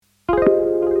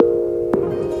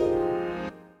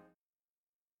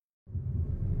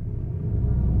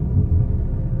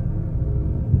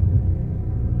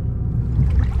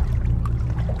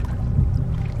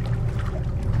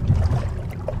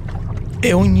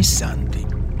È Ognissanti,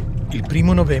 il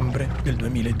 1 novembre del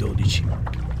 2012,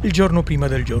 il giorno prima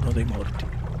del giorno dei morti.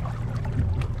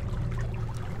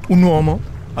 Un uomo,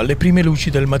 alle prime luci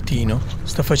del mattino,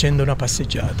 sta facendo una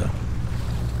passeggiata.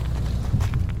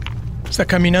 Sta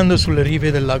camminando sulle rive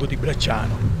del Lago di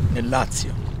Bracciano, nel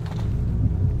Lazio.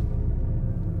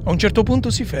 A un certo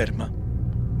punto si ferma,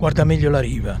 guarda meglio la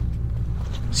riva,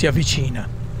 si avvicina.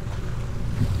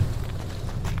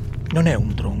 Non è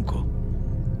un tronco.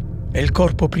 È il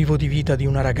corpo privo di vita di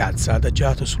una ragazza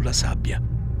adagiato sulla sabbia.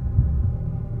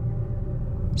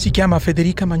 Si chiama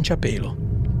Federica Manciapelo.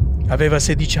 Aveva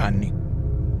 16 anni.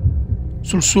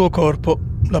 Sul suo corpo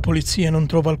la polizia non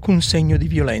trova alcun segno di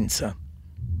violenza.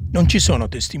 Non ci sono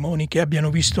testimoni che abbiano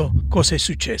visto cosa è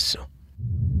successo.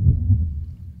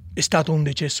 È stato un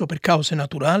decesso per cause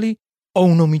naturali o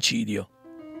un omicidio?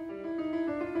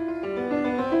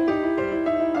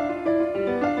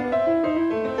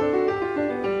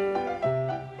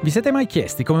 Vi siete mai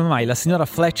chiesti come mai la signora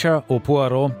Fletcher o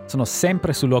Poirot sono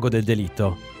sempre sul luogo del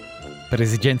delitto? Per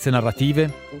esigenze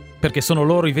narrative? Perché sono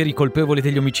loro i veri colpevoli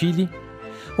degli omicidi?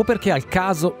 O perché al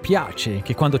caso piace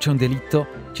che quando c'è un delitto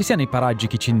ci sia nei paraggi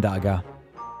chi ci indaga?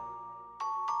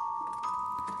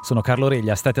 Sono Carlo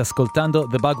Reglia, state ascoltando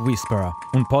The Bug Whisperer,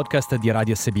 un podcast di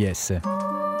Radio SBS.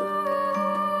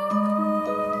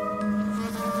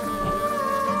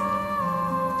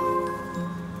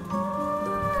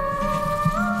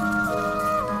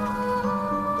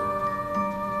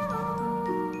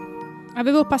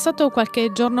 Avevo passato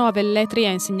qualche giorno a Velletri a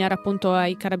insegnare appunto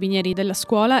ai carabinieri della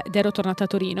scuola ed ero tornata a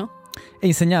Torino. E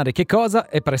insegnare che cosa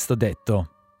è presto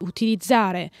detto.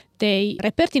 Utilizzare dei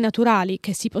reperti naturali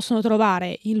che si possono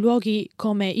trovare in luoghi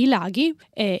come i laghi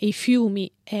e i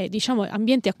fiumi e diciamo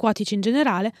ambienti acquatici in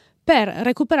generale per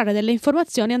recuperare delle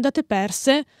informazioni andate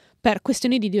perse per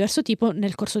questioni di diverso tipo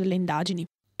nel corso delle indagini.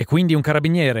 E quindi un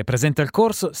carabiniere presente al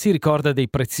corso si ricorda dei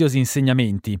preziosi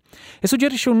insegnamenti e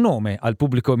suggerisce un nome al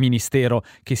pubblico ministero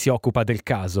che si occupa del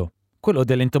caso, quello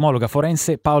dell'entomologa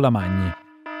forense Paola Magni.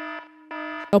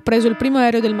 Ho preso il primo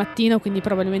aereo del mattino, quindi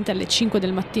probabilmente alle 5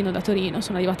 del mattino da Torino,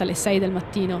 sono arrivata alle 6 del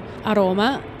mattino a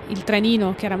Roma, il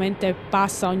trenino chiaramente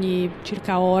passa ogni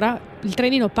circa ora, il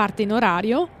trenino parte in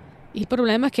orario, il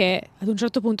problema è che ad un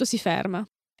certo punto si ferma.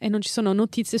 E non ci sono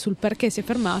notizie sul perché si è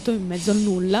fermato in mezzo al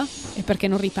nulla e perché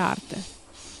non riparte.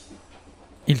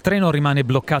 Il treno rimane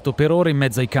bloccato per ore in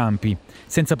mezzo ai campi,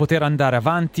 senza poter andare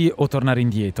avanti o tornare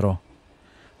indietro.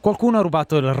 Qualcuno ha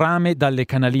rubato il rame dalle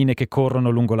canaline che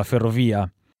corrono lungo la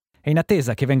ferrovia e in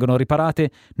attesa che vengano riparate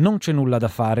non c'è nulla da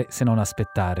fare se non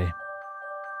aspettare.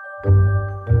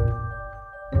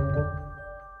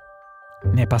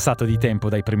 Ne è passato di tempo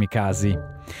dai primi casi.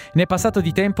 Ne è passato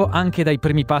di tempo anche dai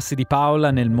primi passi di Paola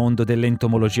nel mondo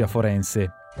dell'entomologia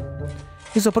forense.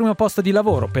 Il suo primo posto di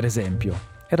lavoro, per esempio,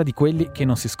 era di quelli che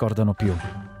non si scordano più.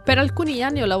 Per alcuni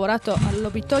anni ho lavorato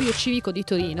all'obitorio civico di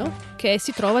Torino, che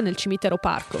si trova nel cimitero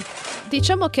parco.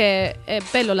 Diciamo che è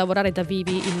bello lavorare da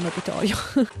vivi in un obitorio.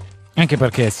 Anche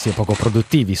perché si è poco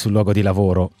produttivi sul luogo di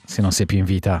lavoro, se non si è più in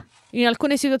vita. In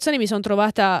alcune situazioni mi sono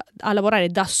trovata a lavorare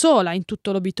da sola in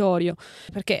tutto l'obitorio,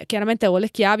 perché chiaramente avevo le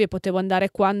chiavi e potevo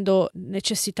andare quando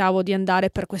necessitavo di andare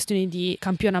per questioni di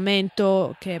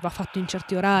campionamento che va fatto in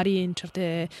certi orari, in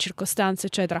certe circostanze,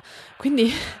 eccetera.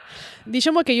 Quindi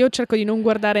diciamo che io cerco di non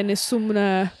guardare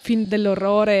nessun film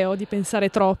dell'orrore o di pensare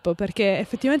troppo, perché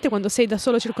effettivamente quando sei da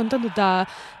solo circondato da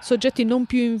soggetti non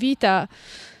più in vita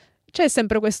c'è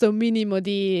sempre questo minimo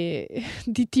di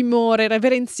timore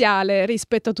reverenziale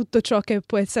rispetto a tutto ciò che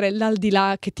può essere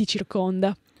l'aldilà che ti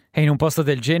circonda. E in un posto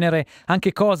del genere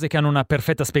anche cose che hanno una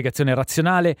perfetta spiegazione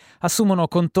razionale assumono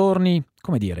contorni,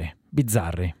 come dire,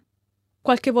 bizzarri.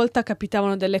 Qualche volta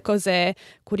capitavano delle cose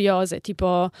curiose,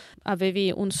 tipo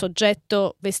avevi un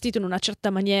soggetto vestito in una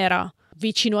certa maniera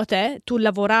vicino a te, tu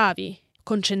lavoravi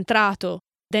concentrato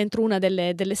dentro una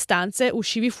delle stanze,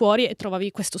 uscivi fuori e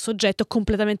trovavi questo soggetto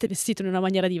completamente vestito in una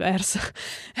maniera diversa.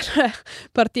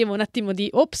 Partivo un attimo di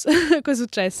ops, cosa è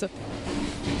successo?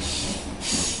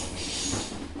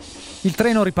 Il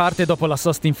treno riparte dopo la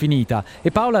sosta infinita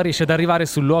e Paola riesce ad arrivare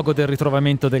sul luogo del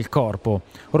ritrovamento del corpo,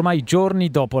 ormai giorni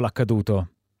dopo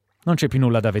l'accaduto. Non c'è più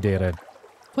nulla da vedere.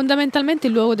 Fondamentalmente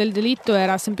il luogo del delitto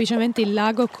era semplicemente il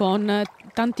lago con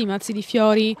tanti mazzi di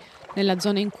fiori nella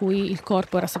zona in cui il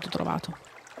corpo era stato trovato.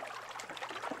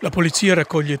 La polizia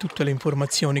raccoglie tutte le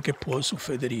informazioni che può su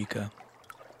Federica.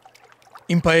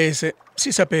 In paese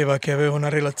si sapeva che aveva una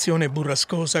relazione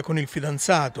burrascosa con il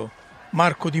fidanzato,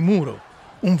 Marco Di Muro,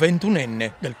 un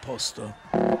 21enne del posto.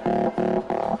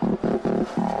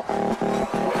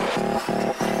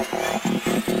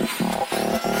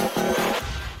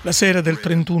 La sera del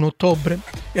 31 ottobre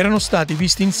erano stati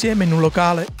visti insieme in un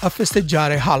locale a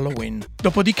festeggiare Halloween.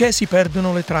 Dopodiché si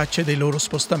perdono le tracce dei loro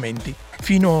spostamenti,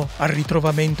 fino al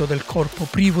ritrovamento del corpo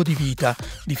privo di vita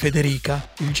di Federica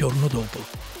il giorno dopo.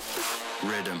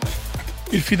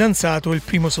 Il fidanzato è il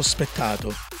primo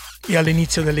sospettato e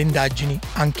all'inizio delle indagini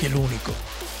anche l'unico.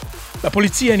 La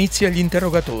polizia inizia gli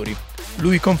interrogatori.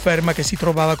 Lui conferma che si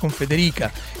trovava con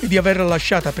Federica e di averla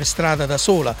lasciata per strada da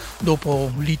sola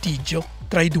dopo un litigio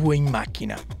tra i due in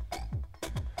macchina.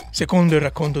 Secondo il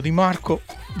racconto di Marco,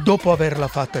 dopo averla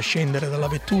fatta scendere dalla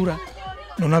vettura,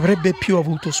 non avrebbe più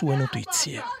avuto sue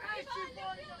notizie.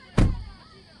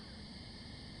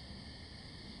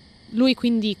 Lui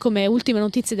quindi, come ultime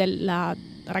notizie della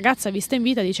ragazza vista in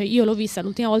vita, dice: io l'ho vista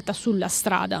l'ultima volta sulla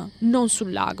strada, non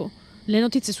sul lago. Le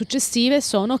notizie successive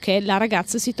sono che la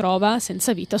ragazza si trova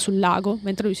senza vita sul lago,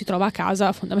 mentre lui si trova a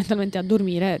casa fondamentalmente a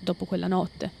dormire dopo quella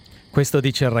notte. Questo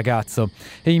dice il ragazzo.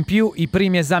 E in più i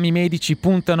primi esami medici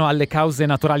puntano alle cause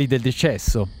naturali del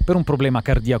decesso, per un problema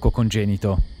cardiaco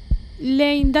congenito.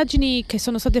 Le indagini che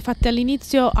sono state fatte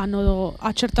all'inizio hanno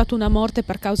accertato una morte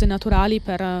per cause naturali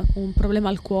per un problema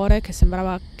al cuore che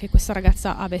sembrava che questa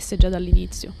ragazza avesse già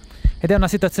dall'inizio. Ed è una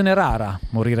situazione rara,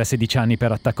 morire a 16 anni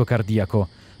per attacco cardiaco,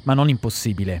 ma non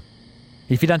impossibile.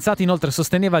 Il fidanzato inoltre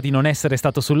sosteneva di non essere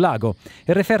stato sul lago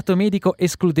e il referto medico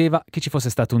escludeva che ci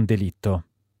fosse stato un delitto.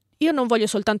 Io non voglio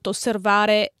soltanto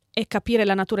osservare e capire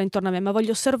la natura intorno a me, ma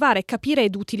voglio osservare, capire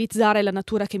ed utilizzare la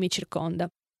natura che mi circonda.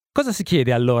 Cosa si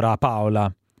chiede allora a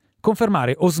Paola?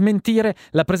 Confermare o smentire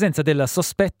la presenza del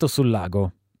sospetto sul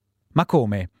lago. Ma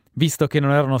come, visto che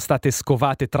non erano state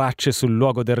scovate tracce sul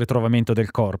luogo del ritrovamento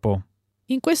del corpo?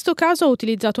 In questo caso ho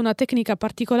utilizzato una tecnica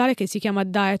particolare che si chiama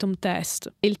diatom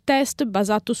test, il test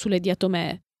basato sulle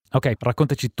diatomee. Ok,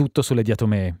 raccontaci tutto sulle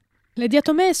diatomee. Le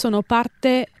diatomee sono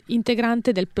parte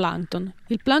integrante del plankton.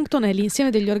 Il plankton è l'insieme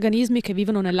degli organismi che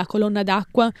vivono nella colonna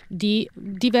d'acqua di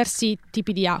diversi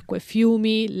tipi di acque,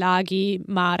 fiumi, laghi,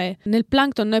 mare. Nel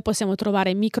plankton noi possiamo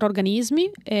trovare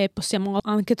microorganismi e possiamo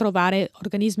anche trovare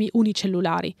organismi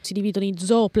unicellulari. Si dividono in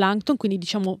zooplankton, quindi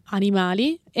diciamo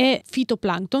animali, e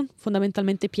fitoplankton,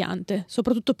 fondamentalmente piante,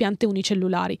 soprattutto piante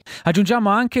unicellulari. Aggiungiamo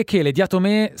anche che le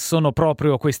diatomee sono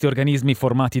proprio questi organismi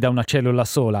formati da una cellula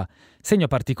sola, segno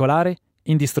particolare,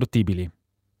 indistruttibili.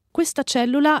 Questa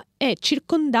cellula è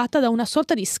circondata da una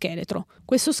sorta di scheletro.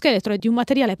 Questo scheletro è di un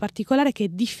materiale particolare che è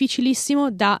difficilissimo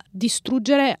da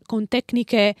distruggere con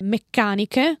tecniche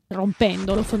meccaniche,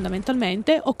 rompendolo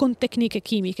fondamentalmente, o con tecniche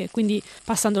chimiche, quindi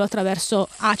passandolo attraverso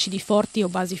acidi forti o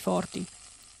basi forti.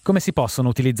 Come si possono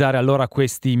utilizzare allora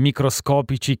questi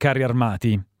microscopici carri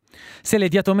armati? Se le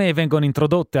diatomee vengono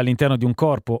introdotte all'interno di un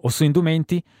corpo o su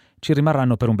indumenti, ci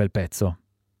rimarranno per un bel pezzo.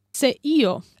 Se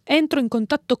io entro in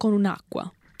contatto con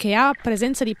un'acqua che ha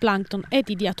presenza di plankton e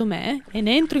di diatomee e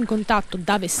ne entro in contatto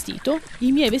da vestito,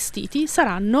 i miei vestiti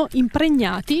saranno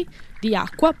impregnati di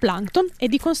acqua, plankton e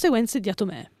di conseguenza di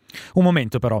diatomee. Un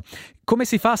momento però, come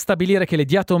si fa a stabilire che le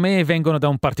diatomee vengono da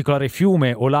un particolare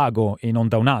fiume o lago e non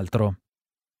da un altro?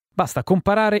 Basta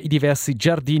comparare i diversi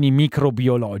giardini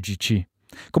microbiologici.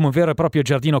 Come un vero e proprio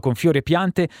giardino con fiori e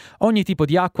piante, ogni tipo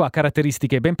di acqua ha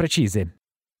caratteristiche ben precise,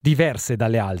 diverse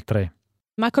dalle altre.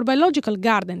 Il microbiological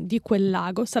garden di quel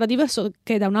lago sarà diverso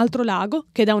che da un altro lago,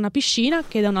 che da una piscina,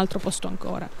 che da un altro posto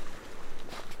ancora.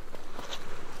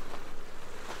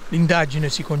 L'indagine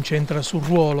si concentra sul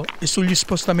ruolo e sugli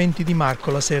spostamenti di Marco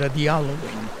la sera di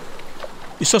Halloween.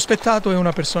 Il sospettato è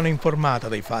una persona informata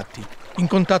dai fatti, in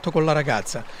contatto con la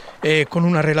ragazza e con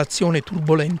una relazione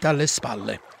turbolenta alle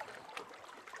spalle.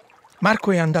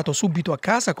 Marco è andato subito a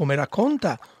casa come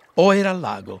racconta o era al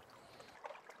lago?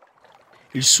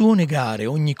 Il suo negare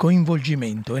ogni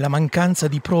coinvolgimento e la mancanza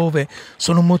di prove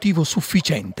sono un motivo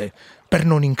sufficiente per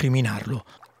non incriminarlo,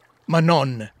 ma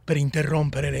non per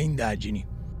interrompere le indagini.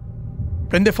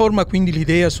 Prende forma quindi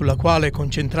l'idea sulla quale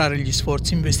concentrare gli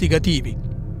sforzi investigativi.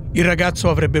 Il ragazzo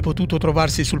avrebbe potuto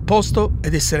trovarsi sul posto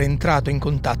ed essere entrato in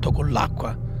contatto con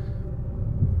l'acqua.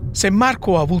 Se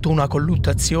Marco ha avuto una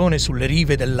colluttazione sulle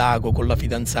rive del lago con la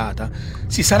fidanzata,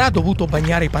 si sarà dovuto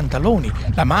bagnare i pantaloni,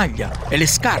 la maglia e le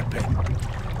scarpe.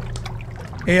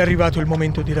 È arrivato il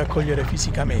momento di raccogliere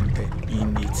fisicamente gli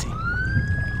indizi.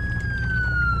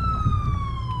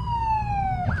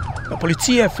 La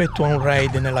polizia effettua un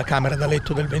raid nella camera da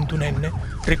letto del 21enne,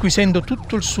 requisendo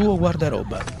tutto il suo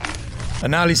guardaroba.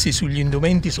 L'analisi sugli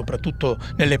indumenti, soprattutto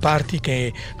nelle parti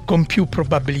che con più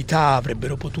probabilità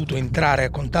avrebbero potuto entrare a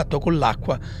contatto con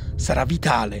l'acqua, sarà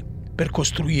vitale per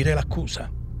costruire l'accusa.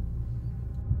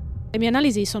 Le mie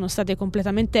analisi sono state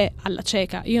completamente alla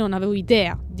cieca. Io non avevo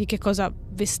idea di che cosa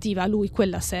vestiva lui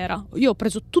quella sera. Io ho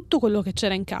preso tutto quello che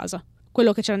c'era in casa,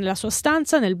 quello che c'era nella sua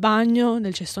stanza, nel bagno,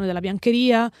 nel cestone della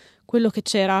biancheria, quello che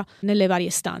c'era nelle varie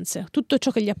stanze. Tutto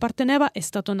ciò che gli apparteneva è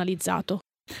stato analizzato.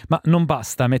 Ma non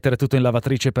basta mettere tutto in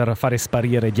lavatrice per fare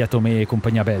sparire diatomee e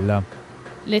compagnia bella.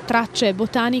 Le tracce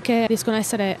botaniche riescono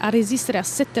a resistere a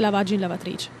 7 lavaggi in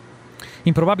lavatrice.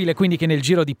 Improbabile quindi che nel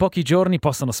giro di pochi giorni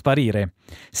possano sparire.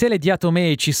 Se le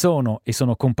diatomee ci sono e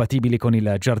sono compatibili con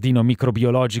il giardino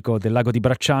microbiologico del Lago di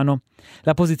Bracciano,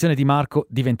 la posizione di Marco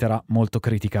diventerà molto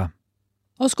critica.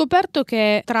 Ho scoperto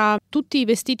che tra tutti i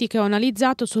vestiti che ho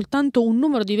analizzato soltanto un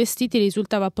numero di vestiti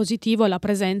risultava positivo alla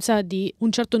presenza di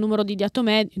un certo numero di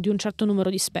diatomee di un certo numero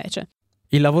di specie.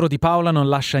 Il lavoro di Paola non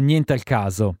lascia niente al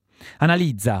caso.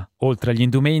 Analizza, oltre agli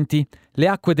indumenti, le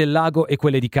acque del lago e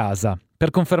quelle di casa, per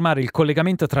confermare il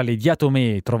collegamento tra le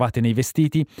diatomee trovate nei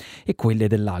vestiti e quelle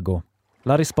del lago.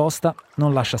 La risposta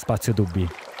non lascia spazio a dubbi.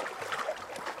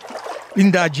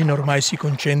 L'indagine ormai si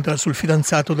concentra sul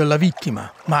fidanzato della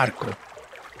vittima, Marco.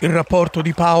 Il rapporto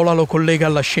di Paola lo collega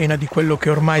alla scena di quello che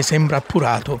ormai sembra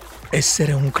appurato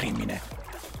essere un crimine.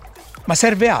 Ma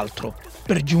serve altro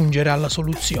per giungere alla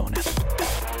soluzione.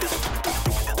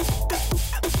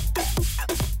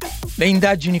 Le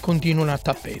indagini continuano a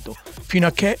tappeto, fino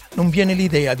a che non viene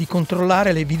l'idea di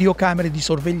controllare le videocamere di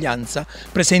sorveglianza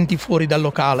presenti fuori dal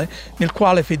locale nel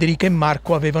quale Federica e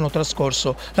Marco avevano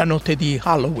trascorso la notte di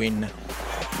Halloween.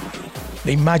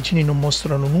 Le immagini non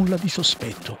mostrano nulla di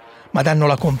sospetto, ma danno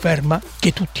la conferma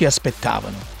che tutti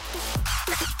aspettavano.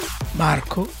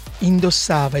 Marco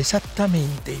indossava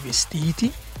esattamente i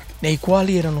vestiti nei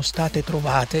quali erano state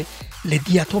trovate le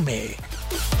diatomee.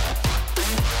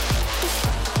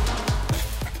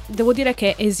 Devo dire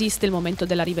che esiste il momento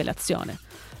della rivelazione,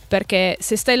 perché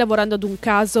se stai lavorando ad un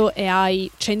caso e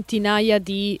hai centinaia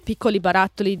di piccoli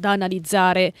barattoli da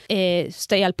analizzare e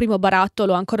stai al primo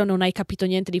barattolo, ancora non hai capito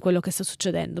niente di quello che sta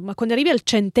succedendo, ma quando arrivi al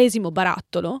 100°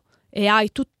 barattolo e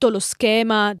hai tutto lo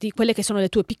schema di quelle che sono le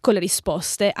tue piccole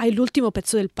risposte, hai l'ultimo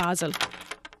pezzo del puzzle.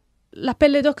 La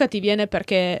pelle d'oca ti viene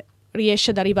perché riesci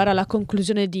ad arrivare alla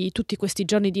conclusione di tutti questi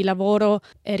giorni di lavoro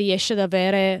e riesci ad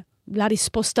avere la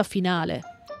risposta finale.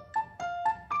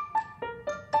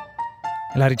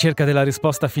 La ricerca della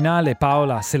risposta finale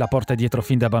Paola se la porta dietro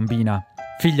fin da bambina.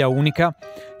 Figlia unica,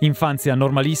 infanzia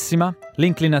normalissima,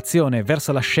 l'inclinazione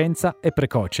verso la scienza è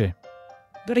precoce.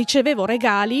 Ricevevo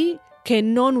regali che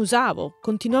non usavo,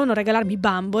 continuavano a regalarmi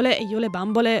bambole e io le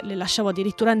bambole le lasciavo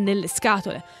addirittura nelle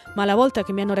scatole, ma la volta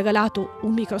che mi hanno regalato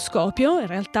un microscopio, in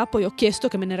realtà poi ho chiesto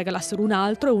che me ne regalassero un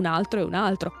altro e un altro e un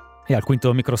altro. E al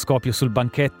quinto microscopio sul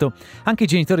banchetto, anche i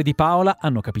genitori di Paola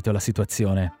hanno capito la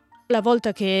situazione. La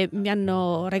volta che mi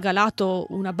hanno regalato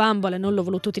una bambola e non l'ho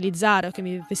voluto utilizzare, o che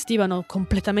mi vestivano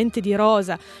completamente di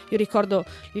rosa, io ricordo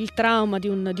il trauma di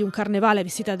un carnevale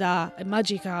vestita da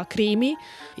magica Crimi.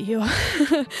 Io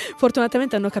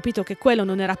fortunatamente hanno capito che quello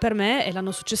non era per me e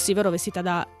l'anno successivo ero vestita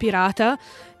da pirata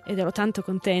ed ero tanto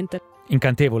contenta.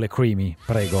 Incantevole Creamy,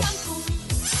 prego.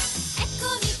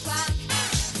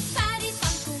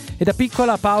 E da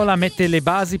piccola Paola mette le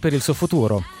basi per il suo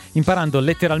futuro, imparando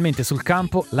letteralmente sul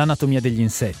campo l'anatomia degli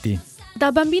insetti.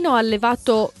 Da bambino ho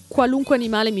allevato qualunque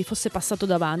animale mi fosse passato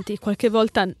davanti. Qualche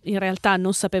volta in realtà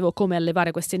non sapevo come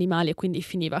allevare questi animali e quindi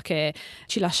finiva che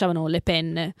ci lasciavano le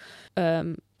penne,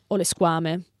 o le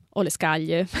squame, o le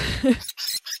scaglie.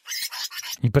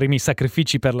 I primi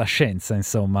sacrifici per la scienza,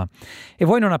 insomma. E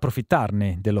vuoi non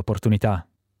approfittarne dell'opportunità?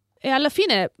 E alla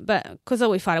fine, cosa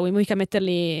vuoi fare? Vuoi mica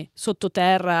metterli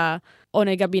sottoterra o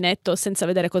nel gabinetto senza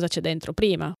vedere cosa c'è dentro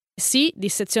prima? Sì,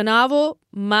 dissezionavo,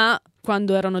 ma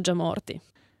quando erano già morti.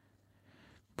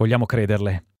 Vogliamo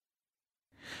crederle.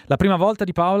 La prima volta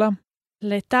di Paola?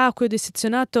 L'età a cui ho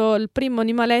dissezionato il primo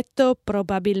animaletto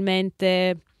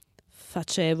probabilmente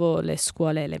facevo le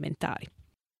scuole elementari.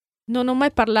 Non ho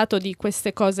mai parlato di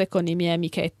queste cose con i miei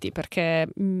amichetti perché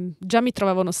già mi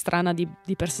trovavano strana di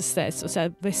per se stesso. Se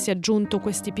avessi aggiunto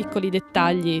questi piccoli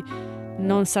dettagli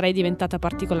non sarei diventata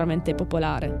particolarmente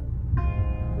popolare.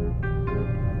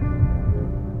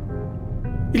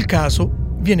 Il caso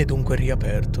viene dunque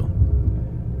riaperto.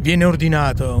 Viene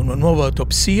ordinata una nuova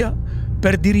autopsia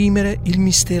per dirimere il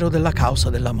mistero della causa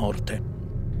della morte.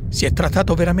 Si è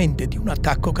trattato veramente di un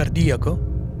attacco cardiaco?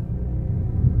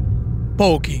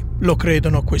 Pochi lo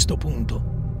credono a questo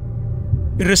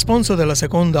punto. Il responso della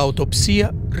seconda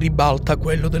autopsia ribalta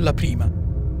quello della prima.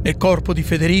 Nel corpo di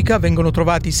Federica vengono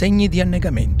trovati segni di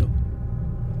annegamento.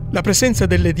 La presenza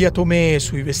delle diatomee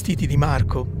sui vestiti di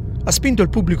Marco ha spinto il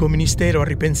pubblico ministero a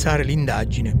ripensare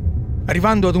l'indagine,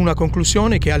 arrivando ad una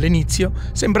conclusione che all'inizio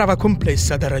sembrava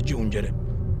complessa da raggiungere.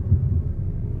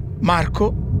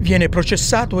 Marco viene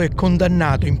processato e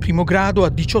condannato in primo grado a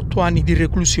 18 anni di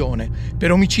reclusione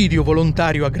per omicidio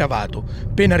volontario aggravato,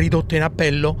 pena ridotta in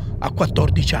appello a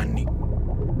 14 anni.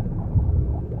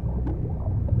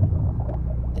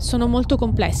 Sono molto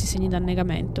complessi i segni di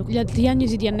annegamento. La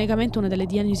diagnosi di annegamento è una delle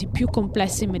diagnosi più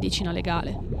complesse in medicina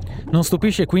legale. Non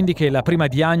stupisce quindi che la prima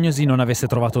diagnosi non avesse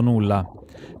trovato nulla.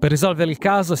 Per risolvere il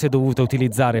caso si è dovuto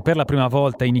utilizzare per la prima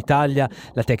volta in Italia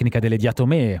la tecnica delle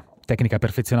diatomee, tecnica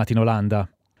perfezionata in Olanda.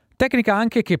 Tecnica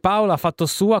anche che Paola ha fatto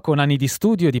sua con anni di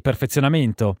studio e di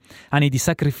perfezionamento, anni di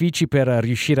sacrifici per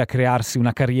riuscire a crearsi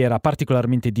una carriera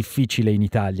particolarmente difficile in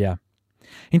Italia.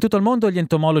 In tutto il mondo gli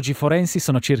entomologi forensi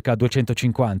sono circa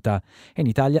 250 e in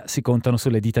Italia si contano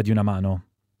sulle dita di una mano.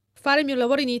 Fare il mio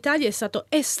lavoro in Italia è stato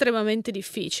estremamente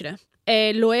difficile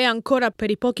e lo è ancora per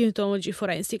i pochi entomologi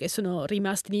forensi che sono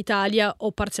rimasti in Italia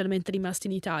o parzialmente rimasti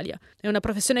in Italia. È una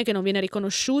professione che non viene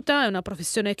riconosciuta, è una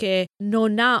professione che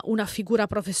non ha una figura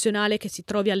professionale che si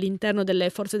trovi all'interno delle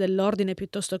forze dell'ordine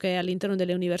piuttosto che all'interno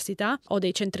delle università o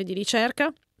dei centri di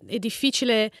ricerca. È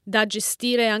difficile da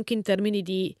gestire anche in termini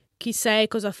di chi sei,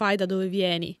 cosa fai, da dove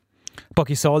vieni.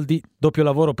 Pochi soldi, doppio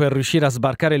lavoro per riuscire a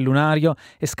sbarcare il lunario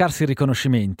e scarsi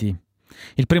riconoscimenti.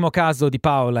 Il primo caso di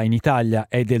Paola in Italia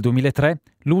è del 2003,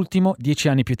 l'ultimo 10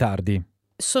 anni più tardi.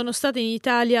 Sono stata in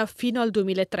Italia fino al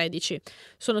 2013.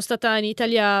 Sono stata in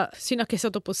Italia sino a che è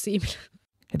stato possibile.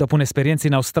 E dopo un'esperienza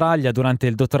in Australia durante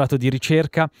il dottorato di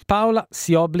ricerca, Paola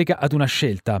si obbliga ad una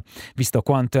scelta, visto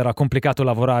quanto era complicato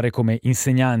lavorare come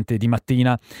insegnante di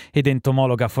mattina ed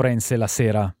entomologa forense la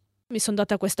sera. Mi sono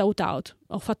data questa out.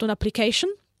 Ho fatto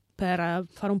un'application per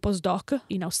fare un postdoc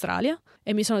in Australia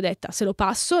e mi sono detta se lo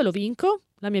passo e lo vinco,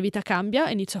 la mia vita cambia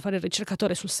e inizio a fare il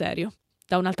ricercatore sul serio.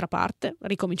 Da un'altra parte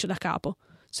ricomincio da capo.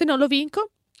 Se non lo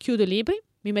vinco, chiudo i libri,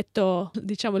 mi metto,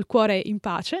 il cuore in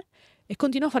pace e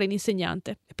continuo a fare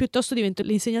l'insegnante. Piuttosto divento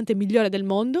l'insegnante migliore del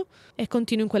mondo e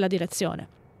continuo in quella direzione.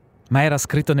 Ma era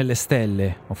scritto nelle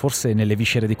stelle, o forse nelle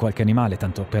viscere di qualche animale,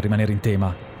 tanto per rimanere in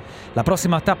tema. La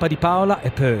prossima tappa di Paola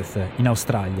è Perth, in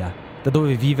Australia, da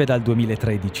dove vive dal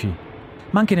 2013.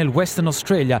 Ma anche nel Western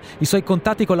Australia i suoi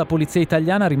contatti con la polizia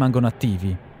italiana rimangono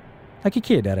attivi. A chi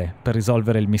chiedere per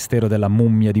risolvere il mistero della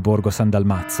mummia di Borgo San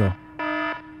Dalmazzo?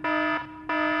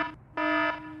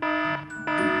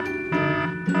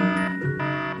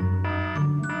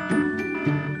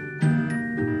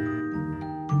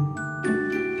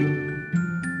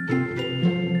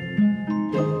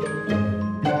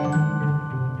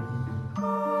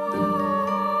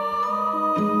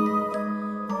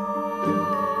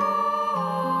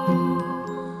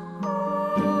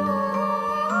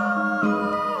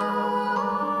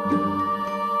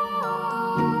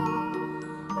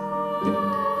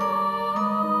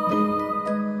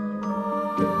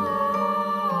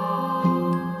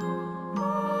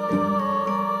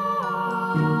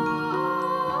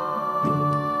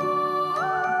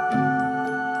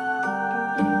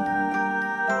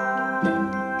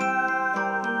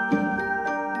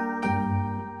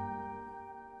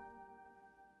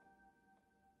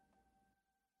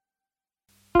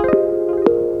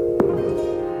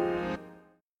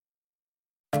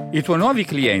 I tuoi nuovi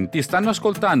clienti stanno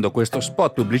ascoltando questo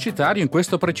spot pubblicitario in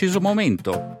questo preciso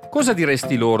momento. Cosa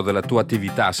diresti loro della tua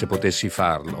attività se potessi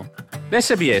farlo?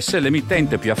 L'SBS è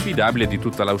l'emittente più affidabile di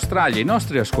tutta l'Australia. I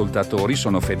nostri ascoltatori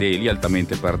sono fedeli,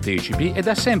 altamente partecipi e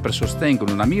da sempre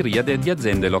sostengono una miriade di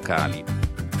aziende locali.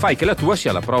 Fai che la tua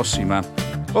sia la prossima.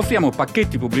 Offriamo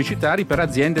pacchetti pubblicitari per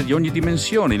aziende di ogni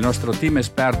dimensione. Il nostro team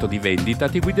esperto di vendita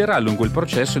ti guiderà lungo il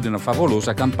processo di una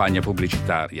favolosa campagna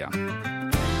pubblicitaria.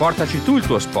 Portaci tu il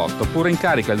tuo spot oppure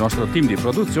incarica il nostro team di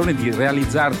produzione di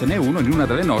realizzartene uno in una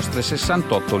delle nostre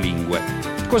 68 lingue.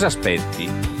 Cosa aspetti?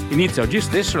 Inizia oggi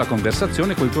stesso la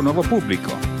conversazione col tuo nuovo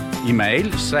pubblico.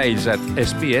 Email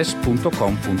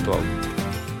sales@sbs.com.au